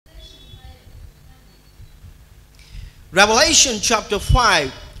Revelation chapter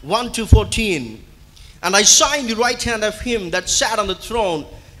 5, 1 to 14. And I saw in the right hand of him that sat on the throne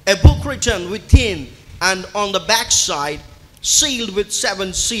a book written within and on the backside, sealed with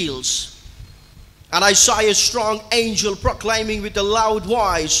 7 seals. And I saw a strong angel proclaiming with a loud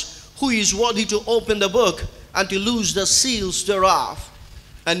voice, Who is worthy to open the book and to loose the seals thereof?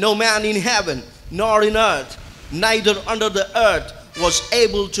 And no man in heaven, nor in earth, neither under the earth, was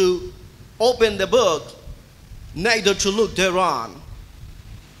able to open the book, neither to look thereon.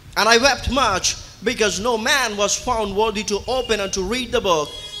 And I wept much, because no man was found worthy to open and to read the book,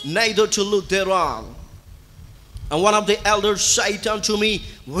 neither to look thereon. And one of the elders said unto me,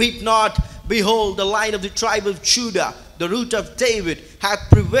 Weep not, behold, the Lion of the tribe of Judah, the root of David, hath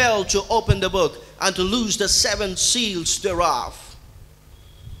prevailed to open the book and to loose the 7 seals thereof.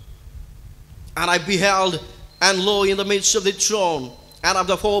 And I beheld, and lo, in the midst of the throne, and of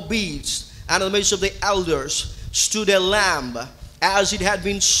the 4 beasts, and in the midst of the elders, stood a lamb, as it had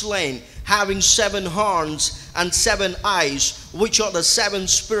been slain, having 7 horns and 7 eyes, which are the 7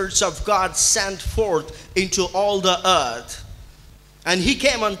 spirits of God sent forth into all the earth. And he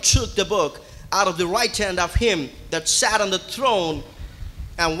came and took the book out of the right hand of him that sat on the throne.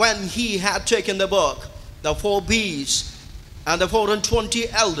 And when he had taken the book, the 4 beasts and the 24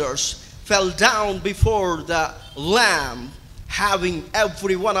 elders fell down before the Lamb, having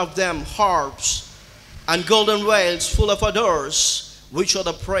every one of them harps and golden veils full of odors, which are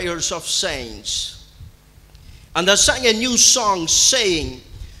the prayers of saints. And they sang a new song, saying,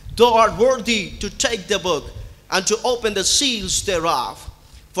 Thou art worthy to take the book and to open the seals thereof,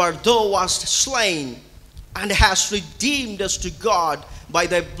 for thou wast slain and hast redeemed us to God by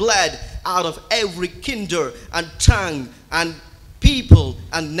thy blood out of every kindred and tongue and people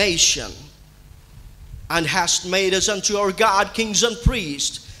and nation, and hast made us unto our God kings and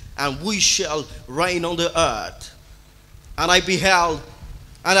priests, and we shall reign on the earth. And I beheld,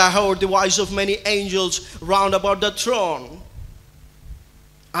 and I heard the voice of many angels round about the throne,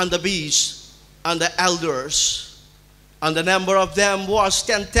 and the beasts, and the elders. And the number of them was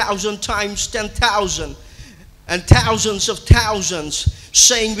 10,000 times 10,000, and thousands of thousands,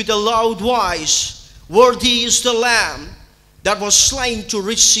 saying with a loud voice, Worthy is the Lamb that was slain to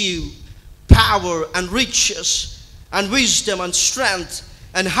receive power and riches, and wisdom and strength,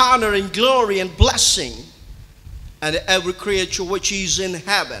 and honor and glory and blessing. And every creature which is in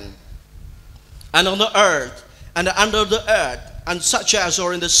heaven, and on the earth, and under the earth, and such as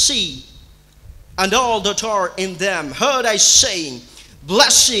are in the sea, and all that are in them, heard I saying,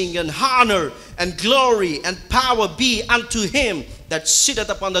 Blessing and honor and glory and power be unto him that sitteth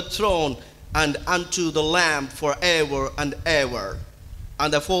upon the throne, and unto the Lamb forever and ever.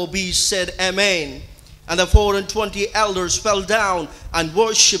 And the 4 beasts said, Amen. And the 24 elders fell down and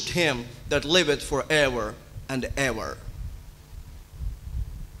worshipped him that liveth forever and ever.